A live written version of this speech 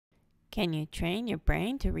Can you train your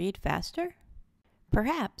brain to read faster?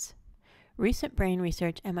 Perhaps. Recent brain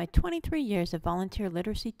research and my 23 years of volunteer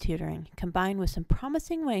literacy tutoring combined with some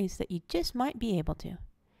promising ways that you just might be able to.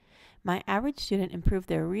 My average student improved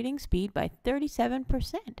their reading speed by 37%.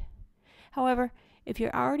 However, if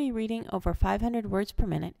you're already reading over 500 words per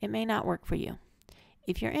minute, it may not work for you.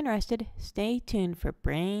 If you're interested, stay tuned for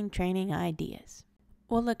brain training ideas.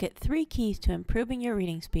 We'll look at 3 keys to improving your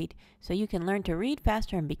reading speed so you can learn to read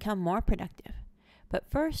faster and become more productive. But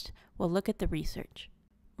first, we'll look at the research.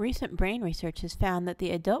 Recent brain research has found that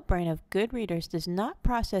the adult brain of good readers does not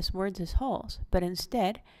process words as wholes, but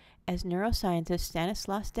instead, as neuroscientist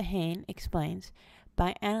Stanislas Dehaene explains,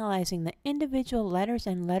 by analyzing the individual letters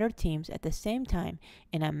and letter teams at the same time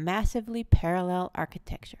in a massively parallel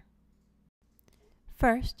architecture.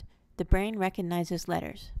 First, the brain recognizes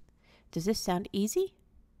letters. Does this sound easy?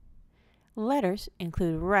 Letters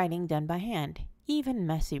include writing done by hand, even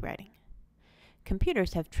messy writing.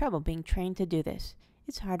 Computers have trouble being trained to do this.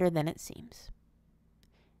 It's harder than it seems.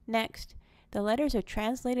 Next, the letters are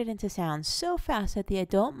translated into sounds so fast that the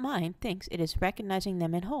adult mind thinks it is recognizing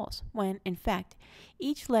them in wholes, when, in fact,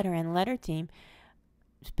 each letter and letter team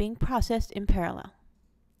is being processed in parallel.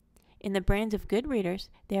 In the brains of good readers,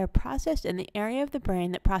 they are processed in the area of the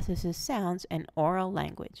brain that processes sounds and oral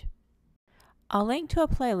language. I'll link to a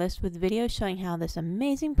playlist with videos showing how this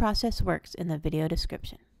amazing process works in the video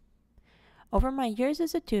description. Over my years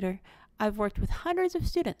as a tutor, I've worked with hundreds of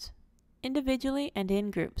students, individually and in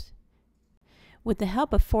groups. With the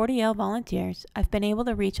help of 40L volunteers, I've been able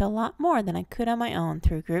to reach a lot more than I could on my own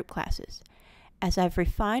through group classes. As I've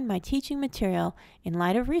refined my teaching material in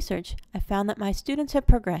light of research, I've found that my students have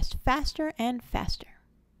progressed faster and faster.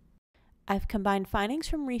 I've combined findings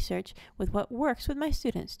from research with what works with my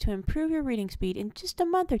students to improve your reading speed in just a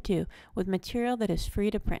month or two with material that is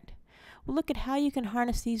free to print. We'll look at how you can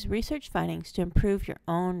harness these research findings to improve your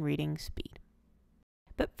own reading speed.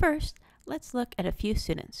 But first, let's look at a few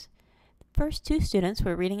students. The first 2 students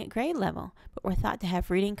were reading at grade level, but were thought to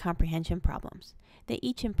have reading comprehension problems. They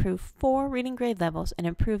each improved 4 reading grade levels and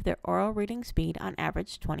improved their oral reading speed on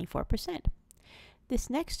average 24%. This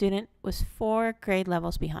next student was 4 grade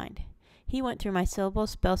levels behind. He went through my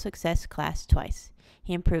Syllables Spell Success class twice.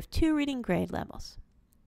 He improved 2 reading grade levels.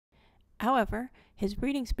 However, his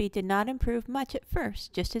reading speed did not improve much at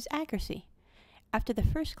first, just his accuracy. After the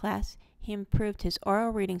first class, he improved his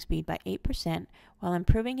oral reading speed by 8% while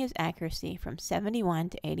improving his accuracy from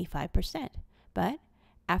 71 to 85%. But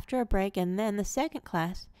after a break and then the second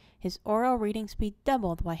class, his oral reading speed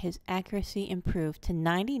doubled while his accuracy improved to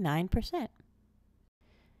 99%.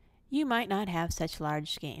 You might not have such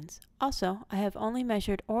large gains. Also, I have only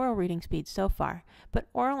measured oral reading speeds so far, but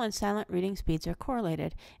oral and silent reading speeds are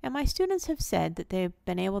correlated, and my students have said that they've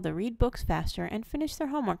been able to read books faster and finish their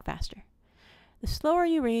homework faster. The slower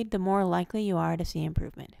you read, the more likely you are to see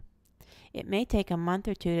improvement. It may take a month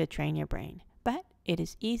or 2 to train your brain, but it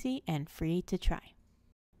is easy and free to try.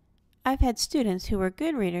 I've had students who were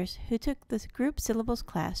good readers who took the group syllables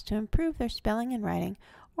class to improve their spelling and writing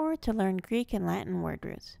or to learn Greek and Latin word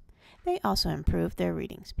roots. They also improved their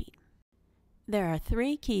reading speed. There are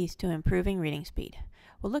 3 keys to improving reading speed.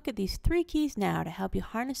 We'll look at these 3 keys now to help you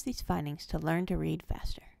harness these findings to learn to read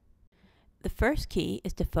faster. The first key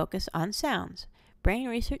is to focus on sounds. Brain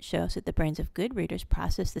research shows that the brains of good readers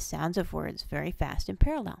process the sounds of words very fast in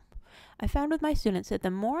parallel. I found with my students that the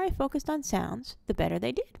more I focused on sounds, the better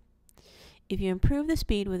they did. If you improve the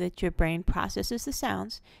speed with which your brain processes the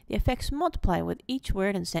sounds, the effects multiply with each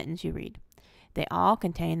word and sentence you read. They all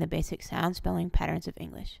contain the basic sound spelling patterns of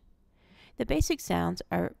English. The basic sounds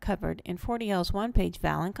are covered in 40L's one-page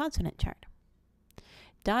vowel and consonant chart.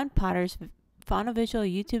 Don Potter's Phonovisual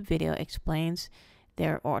YouTube video explains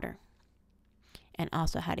their order and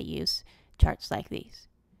also how to use charts like these.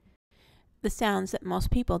 The sounds that most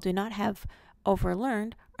people do not have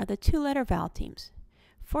overlearned are the 2-letter vowel teams.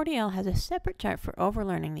 40L has a separate chart for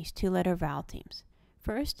overlearning these 2-letter vowel teams.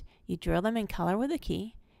 First, you drill them in color with a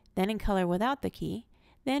key, then in color without the key,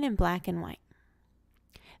 then in black and white.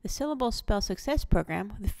 The Syllables Spell Success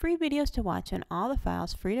program, with free videos to watch and all the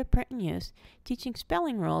files free to print and use, teaching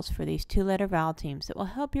spelling rules for these 2-letter vowel teams that will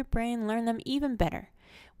help your brain learn them even better,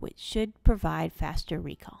 which should provide faster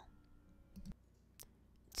recall.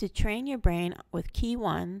 To train your brain with Key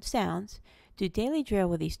 1 sounds, do daily drill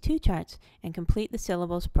with these 2 charts and complete the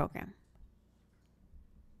syllables program.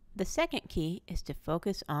 The second key is to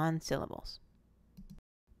focus on syllables.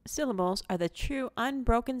 Syllables are the true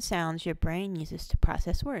unbroken sounds your brain uses to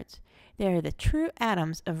process words. They are the true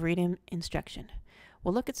atoms of reading instruction.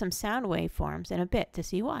 We'll look at some sound waveforms in a bit to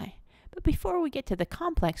see why. But before we get to the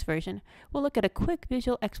complex version, we'll look at a quick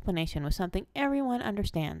visual explanation with something everyone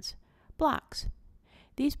understands: blocks.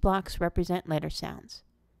 These blocks represent letter sounds.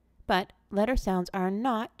 But letter sounds are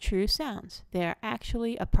not true sounds. They are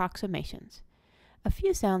actually approximations. A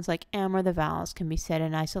few sounds like M or the vowels can be said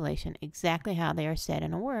in isolation exactly how they are said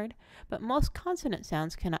in a word, but most consonant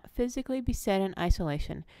sounds cannot physically be said in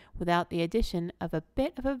isolation without the addition of a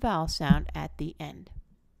bit of a vowel sound at the end.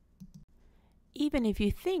 Even if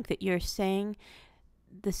you think that you're saying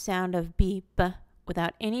the sound of b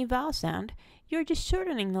without any vowel sound, you're just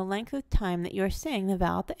shortening the length of time that you're saying the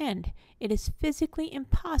vowel at the end. It is physically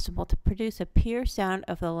impossible to produce a pure sound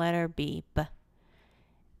of the letter b.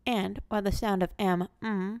 And while the sound of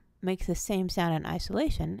makes the same sound in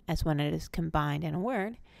isolation as when it is combined in a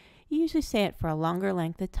word, you usually say it for a longer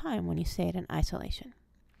length of time when you say it in isolation.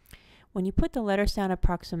 When you put the letter sound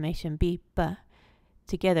approximation b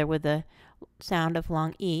together with the sound of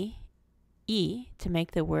long e to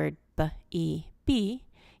make the word b,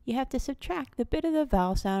 you have to subtract the bit of the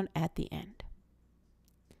vowel sound at the end.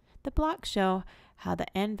 The blocks show how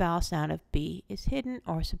the end vowel sound of b is hidden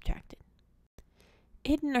or subtracted.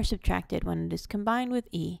 Hidden or subtracted when it is combined with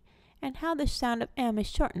e, and how the sound of m is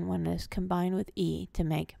shortened when it is combined with e to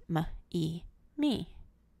make me.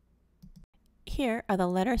 Here are the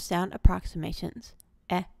letter sound approximations: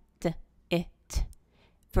 it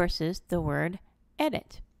versus the word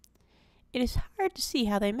edit. It is hard to see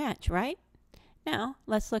how they match, right? Now,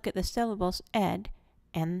 let's look at the syllables ed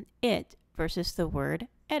and it versus the word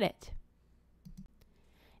edit.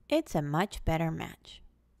 It's a much better match.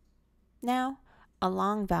 Now, a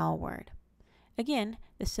long vowel word. Again,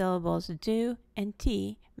 the syllables do and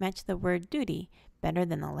t match the word duty better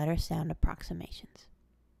than the letter sound approximations.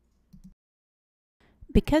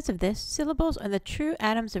 Because of this, syllables are the true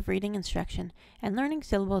atoms of reading instruction, and learning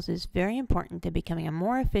syllables is very important to becoming a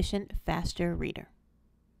more efficient, faster reader.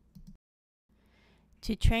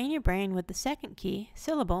 To train your brain with the second key,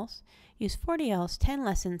 syllables, use 40L's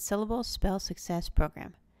 10-lesson Syllables Spell Success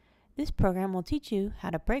program. This program will teach you how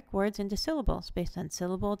to break words into syllables based on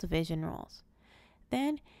syllable division rules.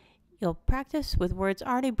 Then, you'll practice with words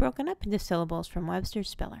already broken up into syllables from Webster's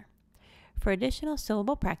Speller. For additional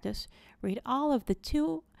syllable practice, read all of the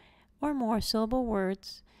 2 or more syllable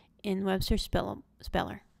words in Webster's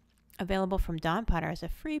Speller, available from Don Potter as a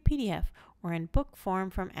free PDF or in book form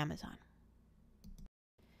from Amazon.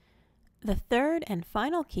 The third and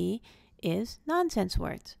final key is nonsense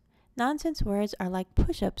words. Nonsense words are like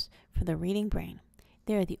push-ups for the reading brain.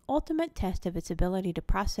 They are the ultimate test of its ability to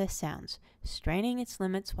process sounds, straining its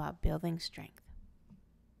limits while building strength.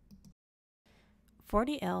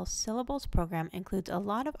 40L's Syllables program includes a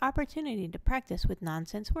lot of opportunity to practice with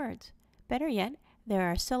nonsense words. Better yet, there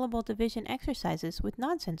are syllable division exercises with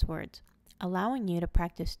nonsense words, allowing you to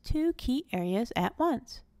practice 2 key areas at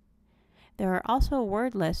once. There are also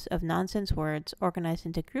word lists of nonsense words organized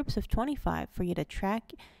into groups of 25 for you to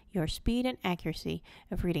track your speed and accuracy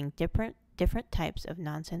of reading different types of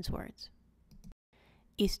nonsense words.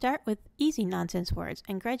 You start with easy nonsense words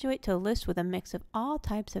and graduate to a list with a mix of all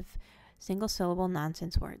types of single-syllable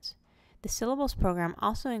nonsense words. The Syllables program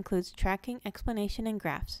also includes tracking, explanation, and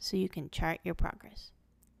graphs so you can chart your progress.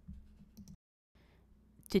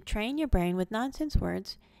 To train your brain with nonsense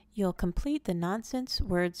words, you'll complete the nonsense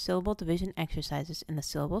word syllable division exercises in the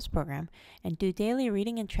Syllables program and do daily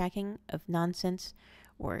reading and tracking of nonsense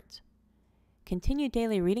words. Continue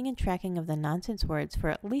daily reading and tracking of the nonsense words for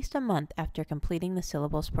at least a month after completing the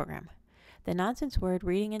Syllables program. The nonsense word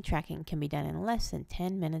reading and tracking can be done in less than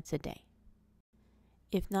 10 minutes a day.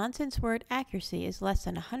 If nonsense word accuracy is less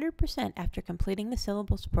than 100% after completing the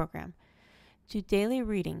Syllables program, do daily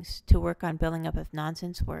readings to work on building up of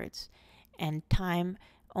nonsense words, and time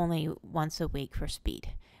only once a week for speed.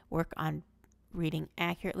 Work on reading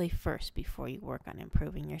accurately first before you work on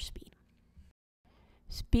improving your speed.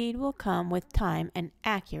 Speed will come with time and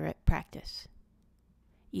accurate practice.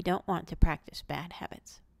 You don't want to practice bad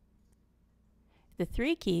habits. The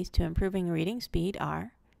 3 keys to improving reading speed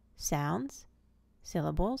are sounds,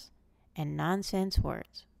 syllables, and nonsense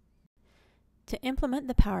words. To implement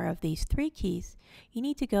the power of these 3 keys, you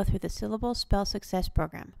need to go through the Syllables Spell Success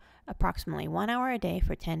program, approximately 1 hour a day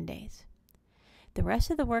for 10 days. The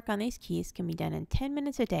rest of the work on these keys can be done in 10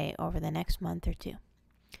 minutes a day over the next month or 2.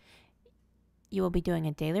 You will be doing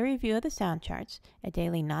a daily review of the sound charts, a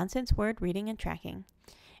daily nonsense word reading and tracking,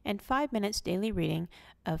 and 5 minutes daily reading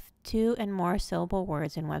of 2 and more syllable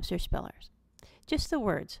words in Webster's Spellers. Just the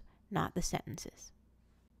words, not the sentences.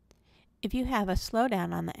 If you have a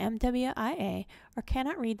slowdown on the MWIA or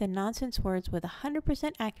cannot read the nonsense words with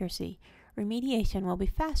 100% accuracy, Remediation will be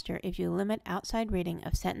faster if you limit outside reading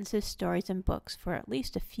of sentences, stories, and books for at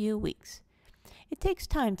least a few weeks. It takes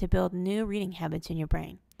time to build new reading habits in your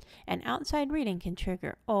brain, and outside reading can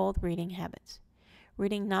trigger old reading habits.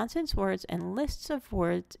 Reading nonsense words and lists of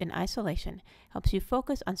words in isolation helps you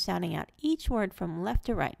focus on sounding out each word from left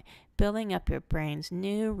to right, building up your brain's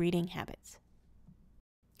new reading habits.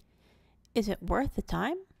 Is it worth the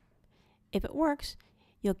time? If it works,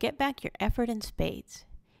 you'll get back your effort in spades.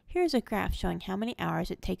 Here's a graph showing how many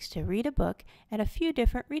hours it takes to read a book at a few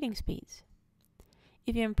different reading speeds.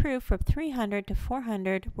 If you improve from 300 to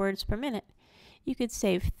 400 words per minute, you could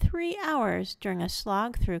save 3 hours during a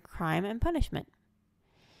slog through Crime and Punishment.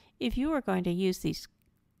 If you were going to use these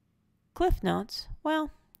cliff notes,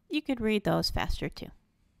 well, you could read those faster too.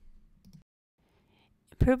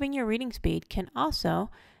 Improving your reading speed can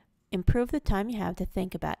also improve the time you have to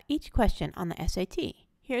think about each question on the SAT.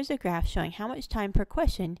 Here's a graph showing how much time per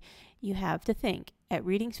question you have to think at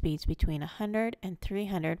reading speeds between 100 and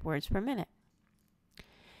 300 words per minute.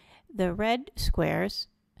 The red squares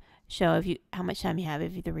show how much time you have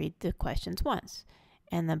if you read the questions once,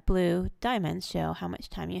 and the blue diamonds show how much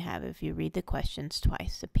time you have if you read the questions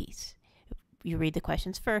twice a piece. You read the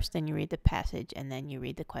questions first, then you read the passage, and then you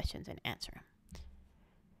read the questions and answer them.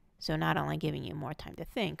 So not only giving you more time to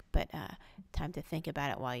think, but time to think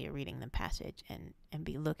about it while you're reading the passage and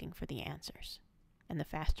be looking for the answers. And the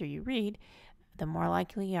faster you read, the more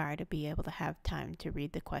likely you are to be able to have time to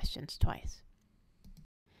read the questions twice.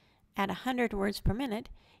 At 100 words per minute,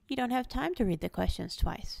 you don't have time to read the questions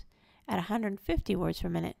twice. At 150 words per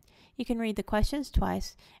minute, you can read the questions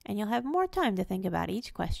twice, and you'll have more time to think about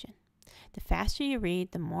each question. The faster you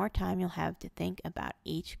read, the more time you'll have to think about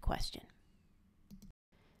each question.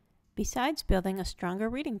 Besides building a stronger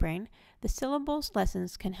reading brain, the syllables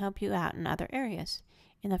lessons can help you out in other areas.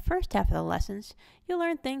 In the first half of the lessons, you'll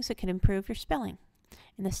learn things that can improve your spelling.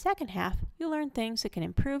 In the second half, you'll learn things that can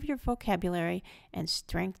improve your vocabulary and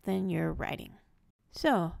strengthen your writing.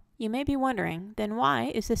 So, you may be wondering, then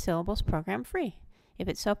why is the Syllables program free, if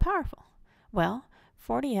it's so powerful? Well,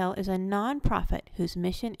 40L is a non-profit whose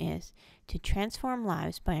mission is to transform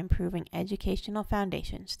lives by improving educational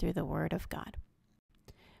foundations through the Word of God.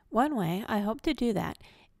 One way I hope to do that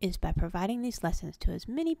is by providing these lessons to as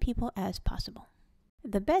many people as possible.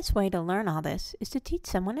 The best way to learn all this is to teach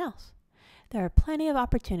someone else. There are plenty of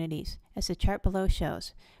opportunities, as the chart below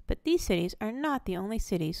shows, but these cities are not the only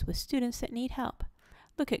cities with students that need help.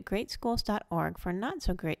 Look at greatschools.org for a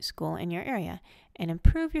not-so-great school in your area and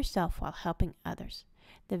improve yourself while helping others.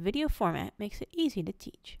 The video format makes it easy to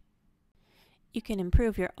teach. You can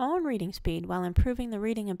improve your own reading speed while improving the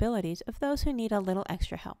reading abilities of those who need a little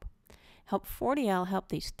extra help. Help 40L help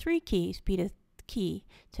these 3 keys be the key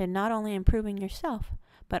to not only improving yourself,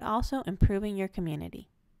 but also improving your community.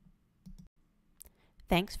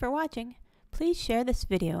 Thanks for watching. Please share this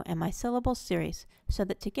video and my syllables series so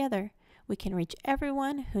that together we can reach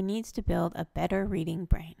everyone who needs to build a better reading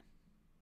brain.